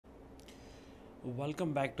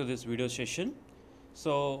Welcome back to this video session.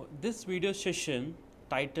 So this video session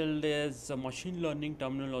titled is Machine Learning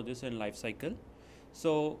Terminologies and Life Cycle.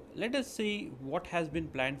 So let us see what has been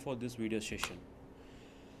planned for this video session.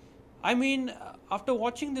 After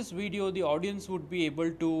watching this video, the audience would be able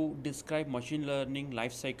to describe machine learning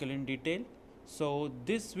life cycle in detail. So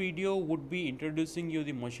this video would be introducing you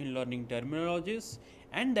the machine learning terminologies,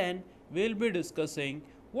 and then we'll be discussing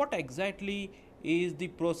what exactly is the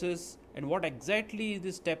process and what exactly is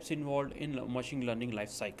the steps involved in machine learning life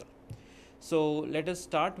cycle. So let us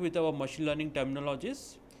start with our machine learning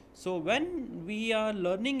terminologies. So when we are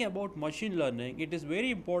learning about machine learning, it is very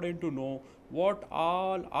important to know what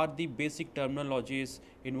all are the basic terminologies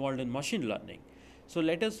involved in machine learning. So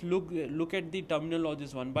let us look at the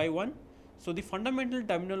terminologies one by one. So the fundamental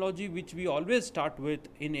terminology which we always start with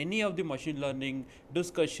in any of the machine learning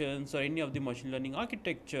discussions or any of the machine learning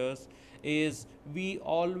architectures is we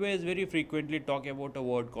always very frequently talk about a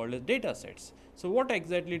word called as data sets. So what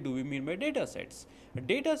exactly do we mean by data sets?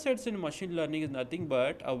 Data sets in machine learning is nothing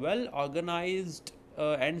but a well organized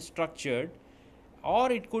and structured,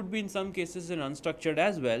 or it could be in some cases an unstructured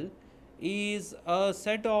as well, is a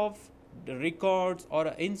set of records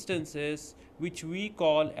or instances which we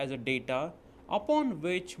call as a data, upon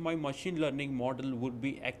which my machine learning model would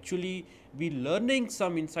be actually be learning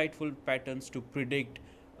some insightful patterns to predict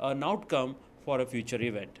an outcome for a future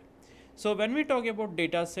event. So when we talk about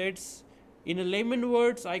data sets, in a layman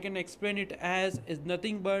words, I can explain it as is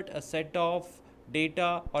nothing but a set of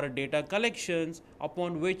data or a data collections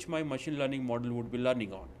upon which my machine learning model would be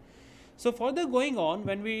learning on. So further going on,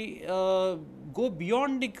 when we go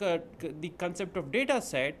beyond the concept of data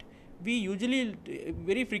set, we usually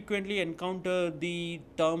very frequently encounter the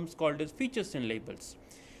terms called as features and labels.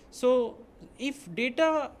 So if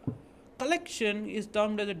data collection is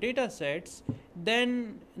termed as a data sets,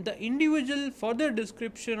 then the individual further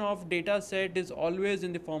description of data set is always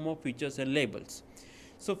in the form of features and labels.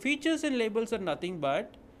 So features and labels are nothing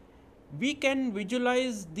but we can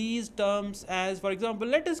visualize these terms as, for example,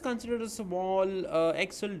 let us consider a small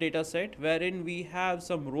Excel data set wherein we have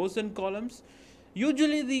some rows and columns.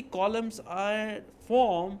 Usually the columns are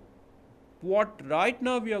form what right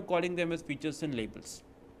now we are calling them as features and labels.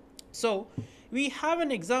 So we have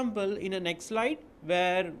an example in the next slide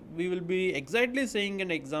where we will be exactly saying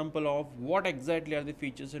an example of what exactly are the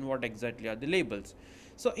features and what exactly are the labels.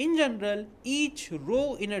 So in general, each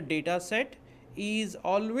row in a data set is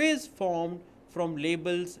always formed from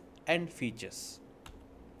labels and features.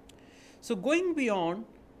 So going beyond,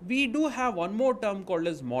 we do have one more term called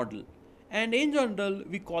as model, and in general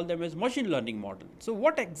we call them as machine learning model. So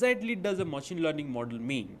what exactly does a machine learning model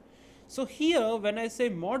mean? So here when I say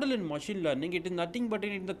model in machine learning, it is nothing but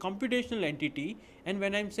in the computational entity, and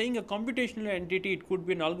when I am saying a computational entity, it could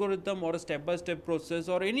be an algorithm or a step-by-step process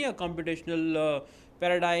or any a computational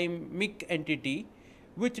paradigmic entity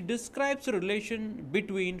which describes a relation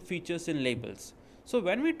between features and labels. So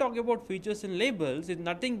when we talk about features and labels, it's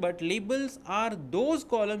nothing but labels are those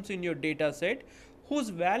columns in your data set whose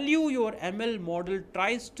value your ML model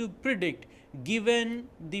tries to predict given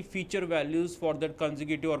the feature values for that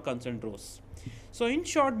consecutive or constant rows. So in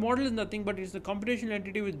short, model is nothing but it's a computational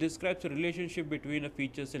entity which describes a relationship between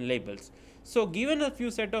features and labels. So given a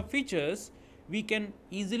few set of features, we can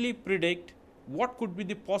easily predict what could be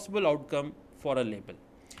the possible outcome for a label.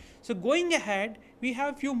 So going ahead, we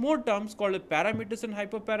have few more terms called parameters and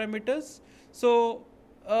hyperparameters. So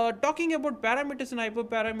talking about parameters and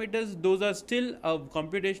hyperparameters, those are still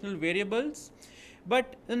computational variables,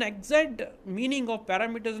 but an exact meaning of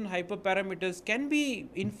parameters and hyperparameters can be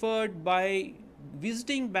inferred by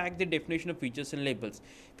visiting back the definition of features and labels.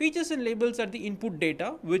 Features and labels are the input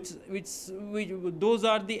data, which those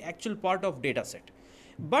are the actual part of data set.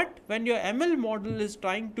 But when your ML model is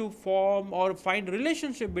trying to form or find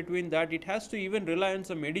relationship between that, it has to even rely on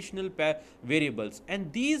some additional variables,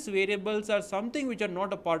 and these variables are something which are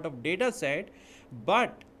not a part of data set,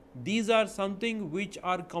 but these are something which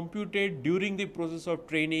are computed during the process of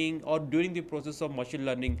training or during the process of machine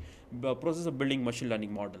learning, process of building machine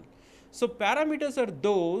learning model. So parameters are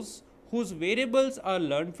those whose variables are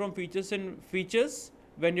learned from features and features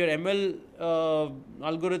when your ML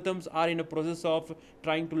algorithms are in a process of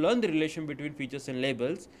trying to learn the relation between features and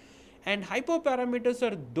labels. And hyperparameters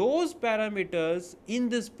are those parameters in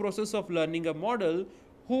this process of learning a model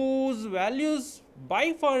whose values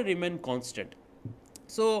by far remain constant.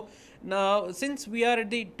 So now since we are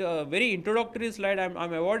at the very introductory slide, I'm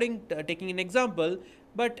avoiding taking an example,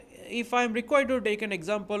 but if I am required to take an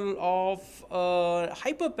example of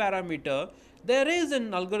hyperparameter, there is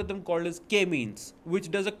an algorithm called as k-means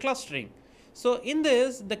which does a clustering. So in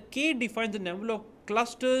this, the K defines the number of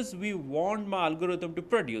clusters we want my algorithm to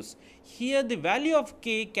produce. Here the value of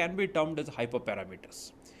K can be termed as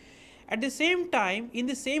hyperparameters. At the same time, in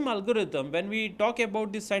the same algorithm, when we talk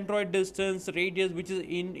about the centroid distance, radius, which is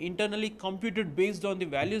internally computed based on the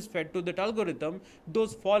values fed to that algorithm,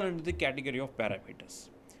 those fall under the category of parameters.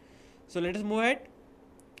 So let us move ahead.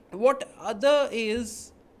 What other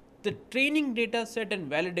is the training data set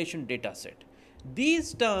and validation data set?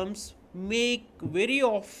 These terms make very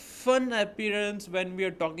often appearance when we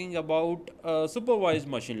are talking about supervised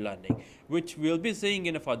machine learning, which we will be seeing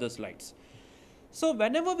in further slides. So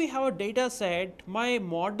whenever we have a data set, my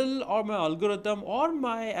model or my algorithm or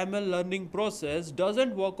my ML learning process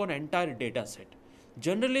doesn't work on entire data set.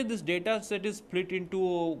 Generally, this data set is split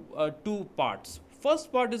into two parts.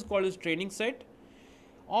 First part is called as training set,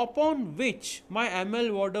 upon which my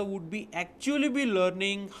ML model would be actually be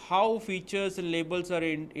learning how features and labels are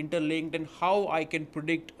interlinked and how I can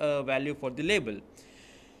predict a value for the label.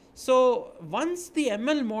 So once the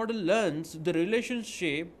ML model learns the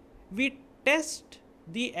relationship, we test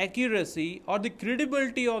the accuracy or the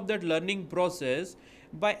credibility of that learning process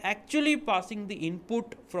by actually passing the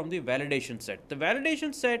input from the validation set. The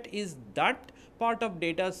validation set is that part of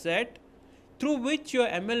data set through which your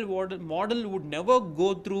ML model would never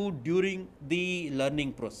go through during the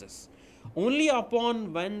learning process. Only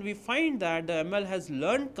upon when we find that the ML has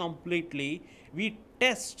learned completely, we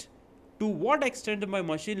test to what extent my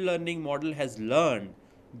machine learning model has learned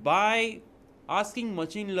by asking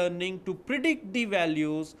machine learning to predict the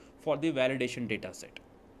values for the validation data set.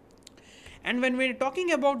 And when we're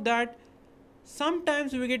talking about that,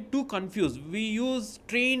 sometimes we get too confused. We use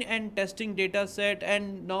train and testing data set,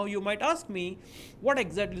 and now you might ask me, what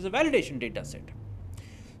exactly is a validation data set?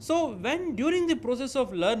 So when during the process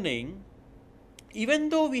of learning, even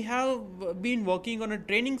though we have been working on a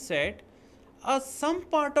training set, some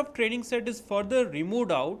part of training set is further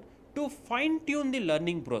removed out to fine tune the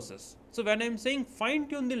learning process. So when I am saying fine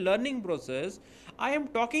tune the learning process, I am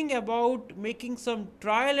talking about making some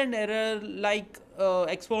trial and error like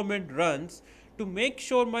experiment runs to make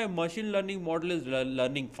sure my machine learning model is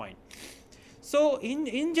learning fine. So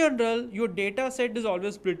in general, your data set is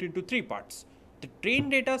always split into three parts: the train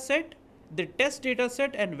data set, the test data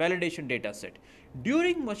set, and validation data set.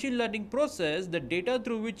 During machine learning process, the data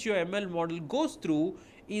through which your ML model goes through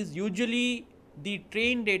is usually the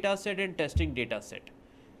train data set and testing data set,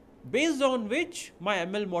 based on which my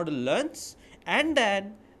ML model learns, and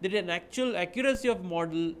then the actual accuracy of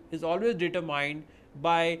model is always determined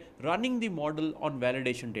by running the model on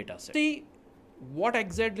validation data set. See what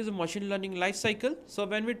exactly is a machine learning life cycle. So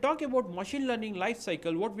when we talk about machine learning life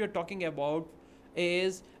cycle, what we are talking about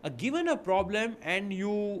is given a problem and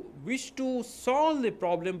you wish to solve the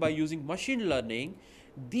problem by using machine learning,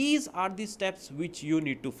 these are the steps which you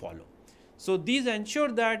need to follow. So these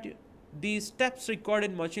ensure that the steps required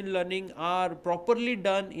in machine learning are properly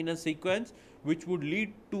done in a sequence, which would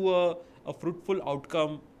lead to a fruitful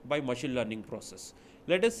outcome by machine learning process.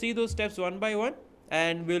 Let us see those steps one by one,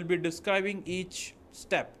 and we will be describing each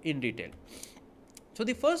step in detail. So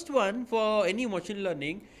the first one for any machine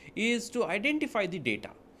learning is to identify the data.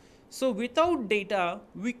 So without data,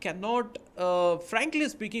 we cannot, frankly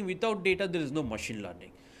speaking, without data, there is no machine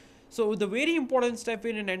learning. So the very important step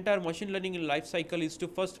in an entire machine learning life cycle is to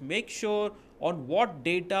first make sure on what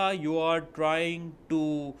data you are trying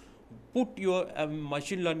to put your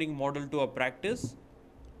machine learning model to a practice,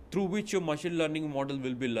 through which your machine learning model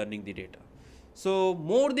will be learning the data. So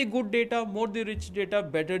more the good data, more the rich data,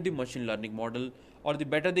 better the machine learning model, or the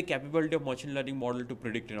better the capability of machine learning model to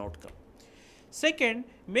predict an outcome. Second,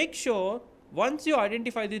 make sure once you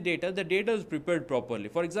identify the data is prepared properly.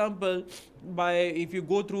 For example, if you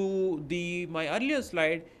go through my earlier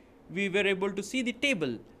slide, we were able to see the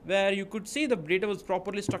table where you could see the data was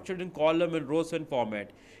properly structured in column and rows and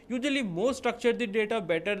format. Usually more structured the data,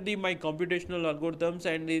 better my computational algorithms,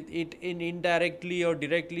 and it indirectly or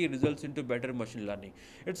directly results into better machine learning.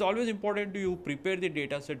 It's always important to you prepare the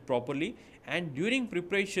data set properly, and during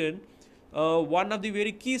preparation, one of the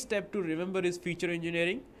very key step to remember is feature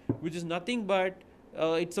engineering, which is nothing but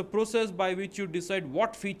it's a process by which you decide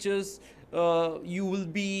what features you will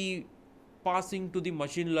be passing to the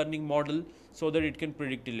machine learning model so that it can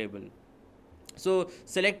predict the label. So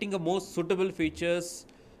selecting the most suitable features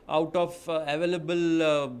out of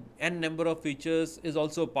available n number of features is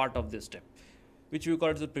also part of this step, which we call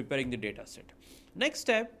as preparing the data set. Next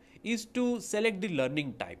step is to select the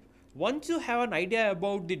learning type. Once you have an idea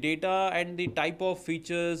about the data and the type of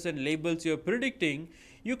features and labels you are predicting,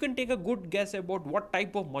 you can take a good guess about what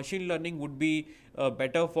type of machine learning would be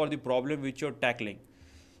better for the problem which you are tackling.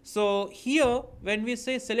 So here when we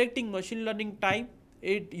say selecting machine learning type,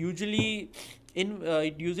 it usually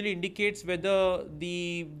indicates whether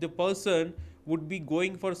the person would be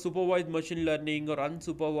going for supervised machine learning or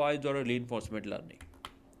unsupervised or a reinforcement learning.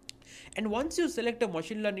 And once you select a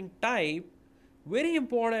machine learning type, very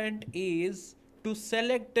important is to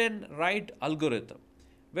select an right algorithm.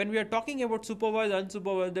 When we are talking about supervised,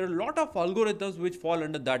 unsupervised, there are a lot of algorithms which fall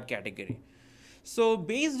under that category. So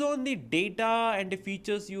based on the data and the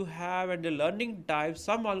features you have and the learning type,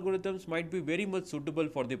 some algorithms might be very much suitable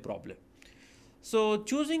for the problem. So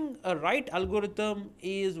choosing a right algorithm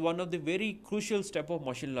is one of the very crucial step of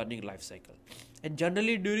machine learning lifecycle. And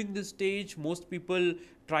generally during this stage, most people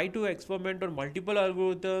try to experiment on multiple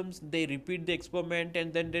algorithms, they repeat the experiment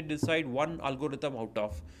and then they decide one algorithm out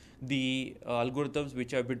of the algorithms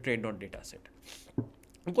which have been trained on dataset.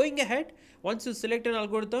 Going ahead, once you select an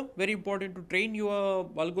algorithm, very important to train your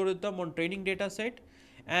algorithm on training data set,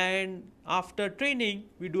 and after training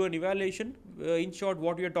we do an evaluation. In short,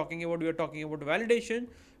 what we are talking about validation,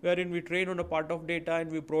 wherein we train on a part of data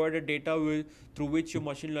and we provide a data through which your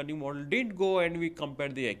machine learning model didn't go, and we compare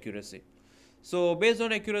the accuracy. So based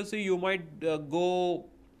on accuracy, you might go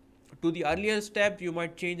to the earlier step, you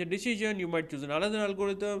might change a decision, you might choose another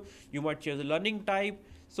algorithm, you might change the learning type.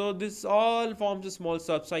 So this all forms a small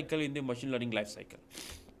sub-cycle in the machine learning life cycle.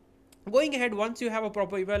 Going ahead, once you have a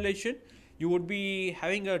proper evaluation, you would be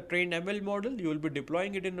having a trained ML model, you will be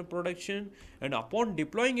deploying it in a production, and upon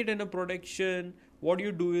deploying it in a production, what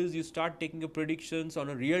you do is you start taking a predictions on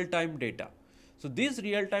a real-time data. So this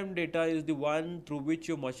real-time data is the one through which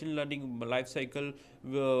your machine learning life cycle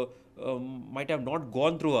might have not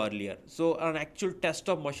gone through earlier. So an actual test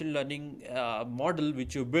of machine learning model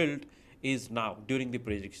which you built is now during the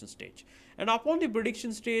prediction stage. And upon the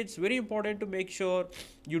prediction stage, it's very important to make sure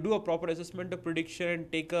you do a proper assessment of prediction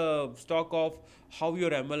and take a stock of how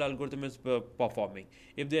your ML algorithm is performing.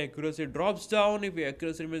 If the accuracy drops down, if the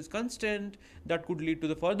accuracy remains constant, that could lead to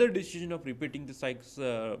the further decision of repeating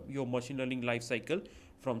the your machine learning life cycle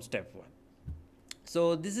from step 1.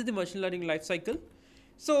 So this is the machine learning life cycle.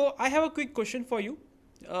 So I have a quick question for you.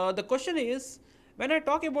 The question is, when I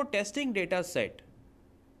talk about testing data set,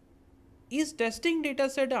 is testing data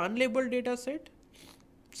set an unlabeled data set?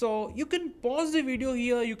 So you can pause the video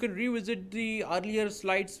here, you can revisit the earlier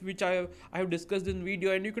slides which I have discussed in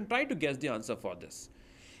video, and you can try to guess the answer for this.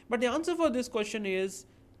 But the answer for this question is,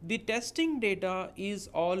 the testing data is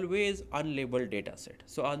always unlabeled data set.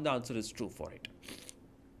 So and the answer is true for it.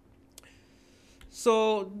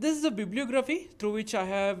 So this is a bibliography through which I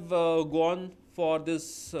have gone for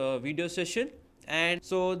this video session, and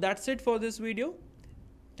so that's it for this video.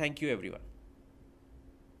 Thank you everyone.